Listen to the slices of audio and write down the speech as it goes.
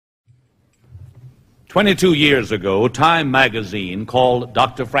22 years ago, Time magazine called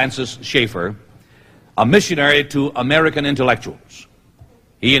Dr. Francis Schaeffer a missionary to American intellectuals.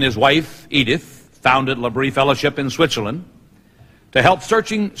 He and his wife, Edith, founded L'Abri Fellowship in Switzerland to help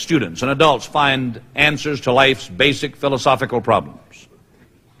searching students and adults find answers to life's basic philosophical problems.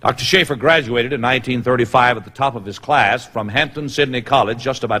 Dr. Schaeffer graduated in 1935 at the top of his class from Hampton-Sydney College,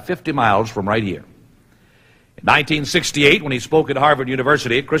 just about 50 miles from right here. In 1968, when he spoke at Harvard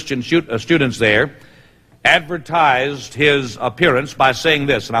University, Christian students there advertised his appearance by saying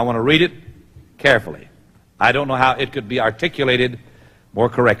this, and I want to read it carefully. I don't know how it could be articulated more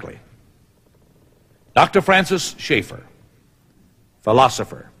correctly. Dr. Francis Schaeffer,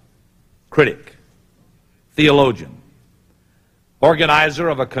 philosopher, critic, theologian, organizer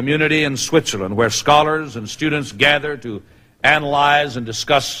of a community in Switzerland where scholars and students gather to analyze and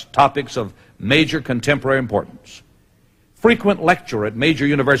discuss topics of major contemporary importance, frequent lecturer at major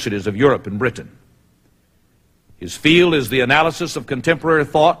universities of Europe and Britain. His field is the analysis of contemporary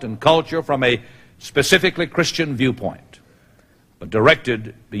thought and culture from a specifically Christian viewpoint, but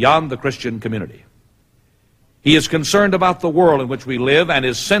directed beyond the Christian community. He is concerned about the world in which we live and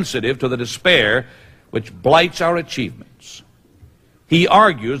is sensitive to the despair which blights our achievements. He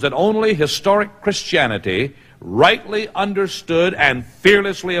argues that only historic Christianity, rightly understood and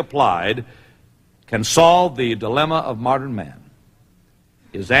fearlessly applied, can solve the dilemma of modern man.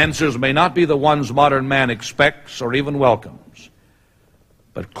 His answers may not be the ones modern man expects or even welcomes,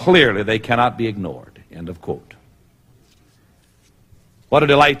 but clearly they cannot be ignored. End of quote. What a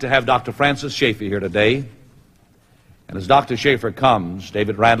delight to have Dr. Francis Schaeffer here today. And as Dr. Schaeffer comes,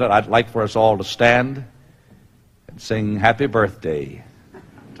 David Randall, I'd like for us all to stand and sing happy birthday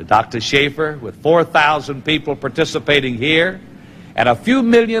to Dr. Schaeffer, with 4,000 people participating here and a few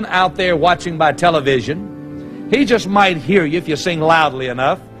million out there watching by television. He just might hear you if you sing loudly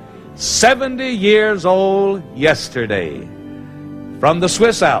enough. 70 years old yesterday. From the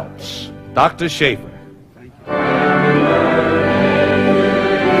Swiss Alps, Dr. Schaeffer. Thank you.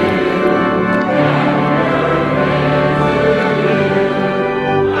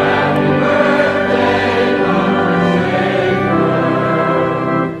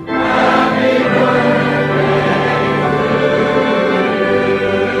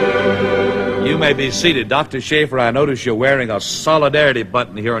 You may be seated. Dr. Schaeffer, I notice you're wearing a solidarity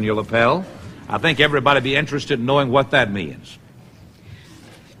button here on your lapel. I think everybody would be interested in knowing what that means.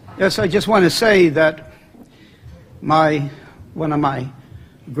 Yes, I just want to say that one of my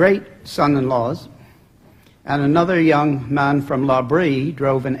great son-in-laws and another young man from L'Abri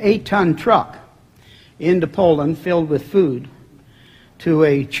drove an 8-ton truck into Poland filled with food to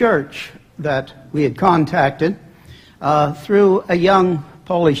a church that we had contacted through a young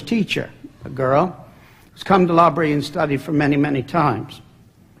Polish teacher, a girl who's come to L'Abri and studied for many, many times.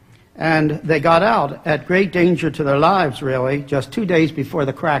 And they got out at great danger to their lives, really, just 2 days before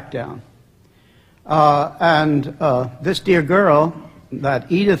the crackdown. This dear girl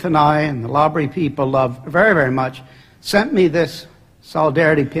that Edith and I and the L'Abri people love very, very much sent me this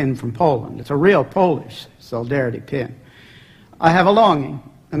solidarity pin from Poland. It's a real Polish solidarity pin. I have a longing,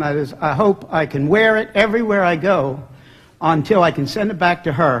 and that is, I hope I can wear it everywhere I go until I can send it back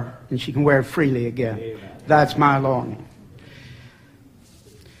to her and she can wear it freely again. Amen. That's my longing.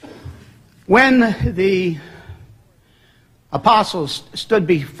 When the apostles stood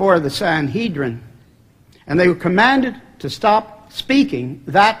before the Sanhedrin and they were commanded to stop speaking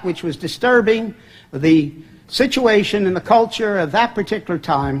that which was disturbing the situation in the culture of that particular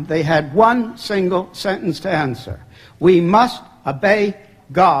time, they had one single sentence to answer. We must obey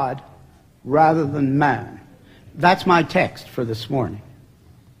God rather than man. That's my text for this morning.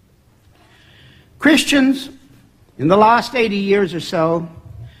 Christians in the last 80 years or so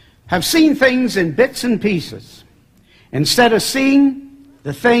have seen things in bits and pieces instead of seeing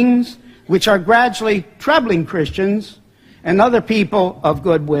the things which are gradually troubling Christians and other people of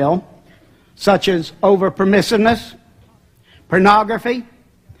goodwill, such as over-permissiveness, pornography,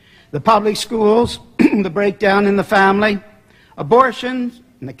 the public schools, the breakdown in the family, abortions,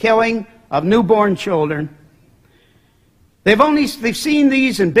 and the killing of newborn children. They've seen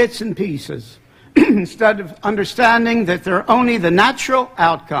these in bits and pieces instead of understanding that they're only the natural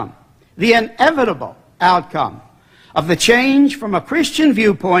outcome, the inevitable outcome of the change from a Christian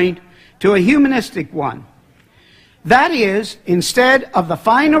viewpoint to a humanistic one. That is, instead of the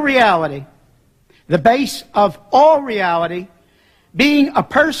final reality, the base of all reality, being a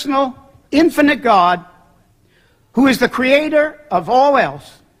personal, infinite God who is the creator of all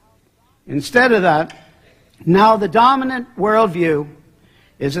else. Instead of that, now the dominant worldview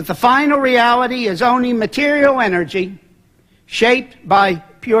is that the final reality is only material energy shaped by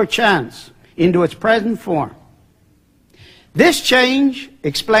pure chance, into its present form. This change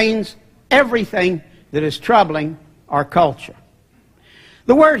explains everything that is troubling our culture.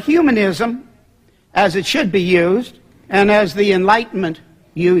 The word humanism, as it should be used, and as the Enlightenment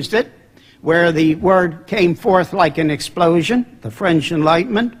used it, where the word came forth like an explosion, the French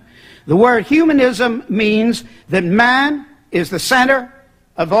Enlightenment, the word humanism means that man is the center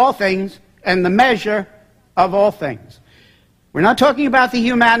of all things and the measure of all things. We're not talking about the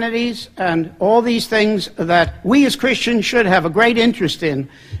humanities and all these things that we as Christians should have a great interest in,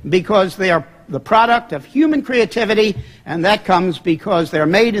 because they are the product of human creativity, and that comes because they're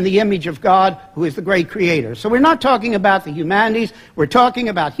made in the image of God, who is the great creator. So we're not talking about the humanities, we're talking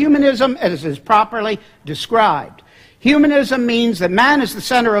about humanism as is properly described. Humanism means that man is the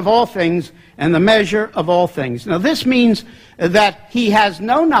center of all things and the measure of all things. Now this means that he has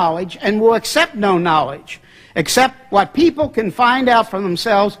no knowledge and will accept no knowledge, except what people can find out for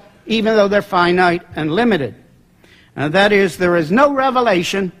themselves, even though they're finite and limited. That is, there is no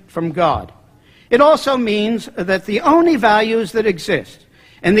revelation from God. It also means that the only values that exist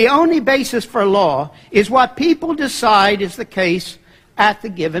and the only basis for law is what people decide is the case at the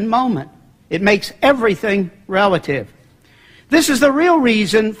given moment. It makes everything relative. This is the real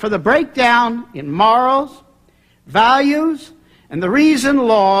reason for the breakdown in morals, values, and the reason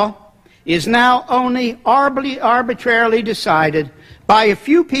law is now only arbitrarily decided by a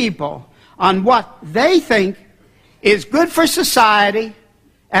few people on what they think is good for society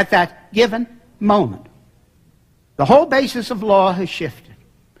at that given moment. The whole basis of law has shifted.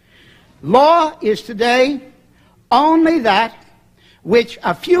 Law is today only that which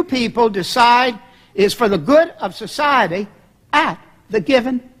a few people decide is for the good of society at the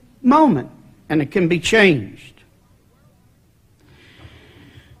given moment, and it can be changed.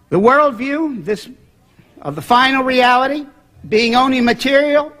 The worldview of the final reality being only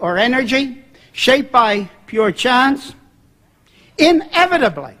material or energy shaped by pure chance,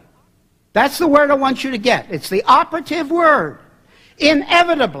 inevitably, that's the word I want you to get. It's the operative word.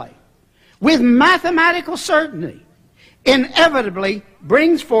 Inevitably, with mathematical certainty, inevitably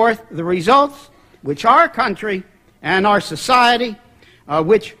brings forth the results which our country and our society,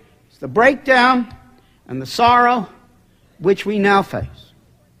 which is the breakdown and the sorrow which we now face.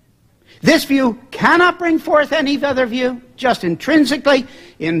 This view cannot bring forth any other view, just intrinsically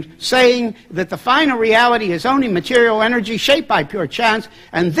in saying that the final reality is only material energy shaped by pure chance,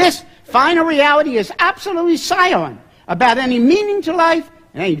 and this final reality is absolutely silent about any meaning to life,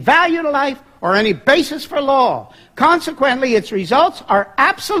 any value to life, or any basis for law. Consequently, its results are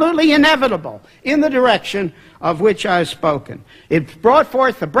absolutely inevitable in the direction of which I have spoken. It brought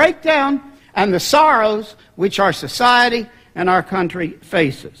forth the breakdown and the sorrows which our society and our country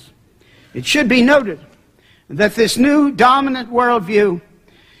faces. It should be noted that this new dominant worldview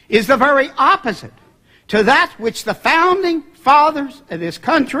is the very opposite to that which the founding fathers of this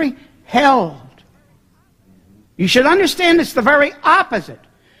country held. You should understand it's the very opposite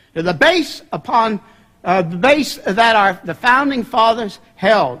to the base upon the base that the founding fathers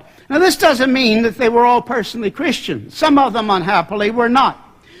held. Now this doesn't mean that they were all personally Christian. Some of them unhappily were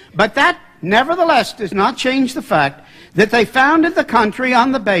not. But that nevertheless does not change the fact that they founded the country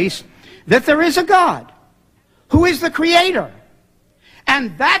on the base that there is a God who is the creator,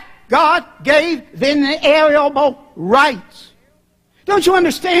 and that God gave the inalienable rights. Don't you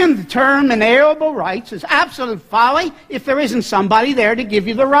understand the term inalienable rights is absolute folly if there isn't somebody there to give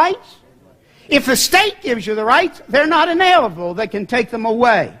you the rights? If the state gives you the rights, they're not inalienable. They can take them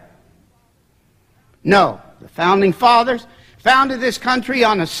away. No, the founding fathers founded this country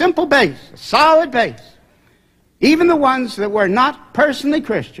on a simple base, a solid base. Even the ones that were not personally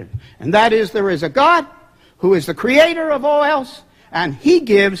Christian. And that is, there is a God who is the creator of all else, and he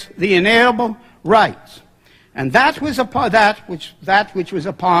gives the inalienable rights. And that was upon that which was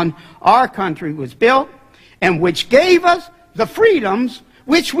upon our country was built, and which gave us the freedoms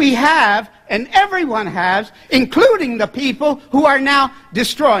which we have and everyone has, including the people who are now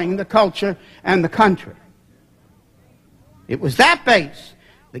destroying the culture and the country. It was that base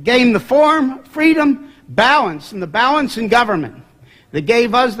that gave the form, freedom, balance, and the balance in government that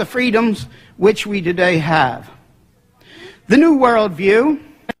gave us the freedoms which we today have. The new worldview,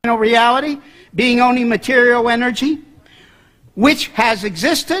 reality, being only material energy, which has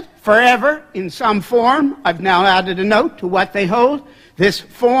existed forever in some form. I've now added a note to what they hold. This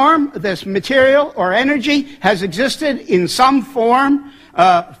form, this material or energy has existed in some form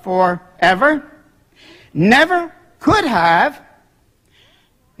forever. Never could have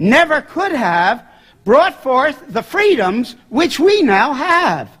brought forth the freedoms which we now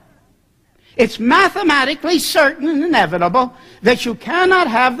have. It's mathematically certain and inevitable that you cannot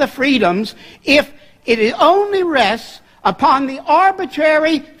have the freedoms if it only rests upon the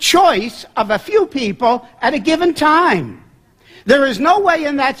arbitrary choice of a few people at a given time. There is no way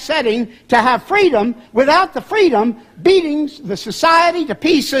in that setting to have freedom without the freedom beating the society to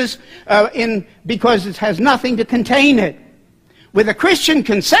pieces because it has nothing to contain it. With a Christian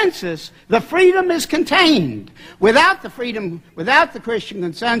consensus, the freedom is contained. Without the freedom, without the Christian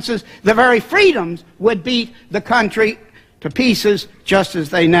consensus, the very freedoms would beat the country to pieces just as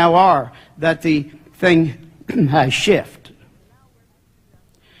they now are, that the thing has shifted.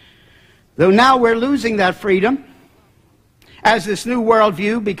 Though now we're losing that freedom, as this new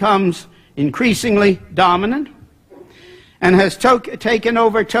worldview becomes increasingly dominant and has taken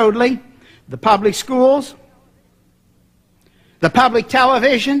over totally the public schools, the public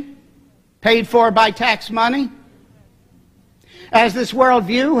television, paid for by tax money, as this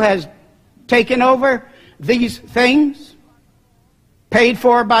worldview has taken over these things, paid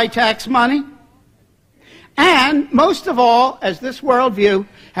for by tax money, and most of all, as this worldview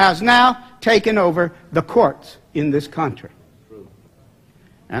has now taken over the courts in this country.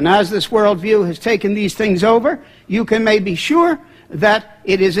 And as this worldview has taken these things over, you can be sure that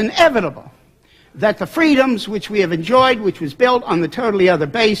it is inevitable that the freedoms which we have enjoyed, which was built on the totally other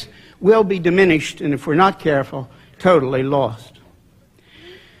base, will be diminished, and if we're not careful, totally lost.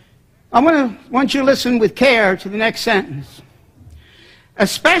 I want you to listen with care to the next sentence.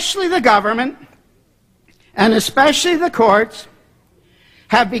 Especially the government, and especially the courts,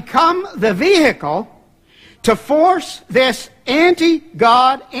 have become the vehicle to force this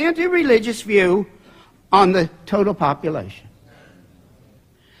anti-God, anti-religious view on the total population.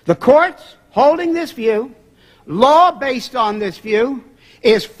 The courts, holding this view, law based on this view,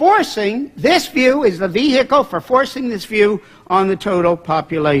 is forcing this view, is the vehicle for forcing this view on the total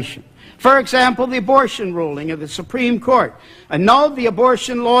population. For example, the abortion ruling of the Supreme Court annulled the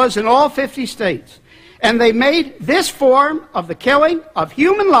abortion laws in all 50 states. And they made this form of the killing of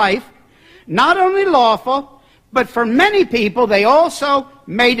human life not only lawful, but for many people they also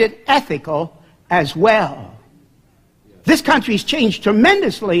made it ethical as well. This country's changed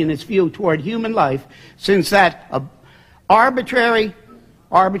tremendously in its view toward human life since that arbitrary,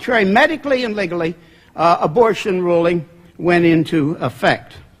 medically and legally, abortion ruling went into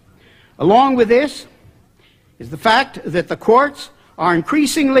effect. Along with this is the fact that the courts are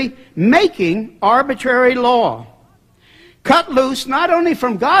increasingly making arbitrary law, cut loose not only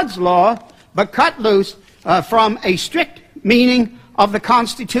from God's law, but cut loose from a strict meaning of the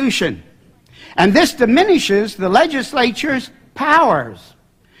Constitution. And this diminishes the legislature's powers.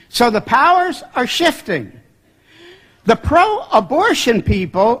 So the powers are shifting. The pro-abortion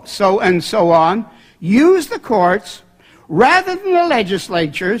people, so on, use the courts rather than the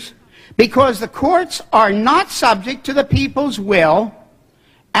legislatures because the courts are not subject to the people's will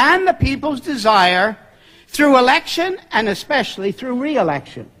and the people's desire through election and especially through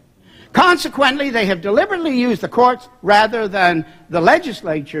re-election. Consequently, they have deliberately used the courts rather than the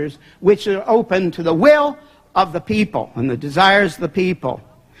legislatures, which are open to the will of the people and the desires of the people.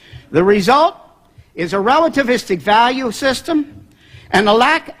 The result is a relativistic value system and a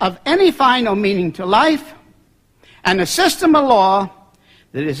lack of any final meaning to life, and a system of law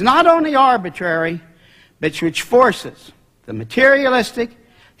that is not only arbitrary, but which forces the materialistic,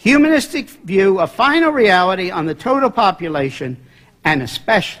 humanistic view of final reality on the total population, and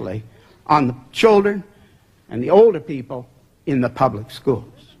especially on the children and the older people in the public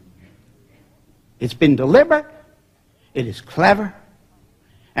schools. It's been deliberate, it is clever,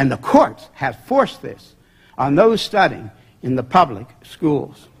 and the courts have forced this on those studying in the public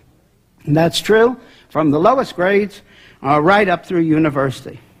schools. And that's true from the lowest grades right up through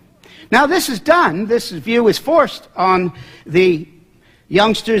university. Now this view is forced on the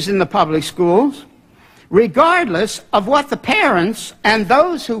youngsters in the public schools, regardless of what the parents and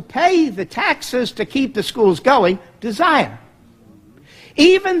those who pay the taxes to keep the schools going desire.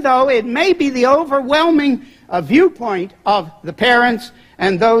 Even though it may be the overwhelming viewpoint of the parents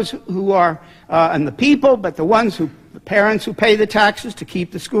and those who are, and the people, but the parents who pay the taxes to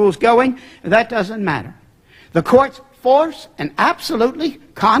keep the schools going, that doesn't matter. The courts force an absolutely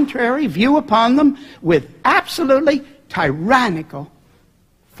contrary view upon them with absolutely tyrannical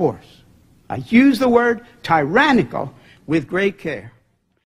force. I use the word tyrannical with great care.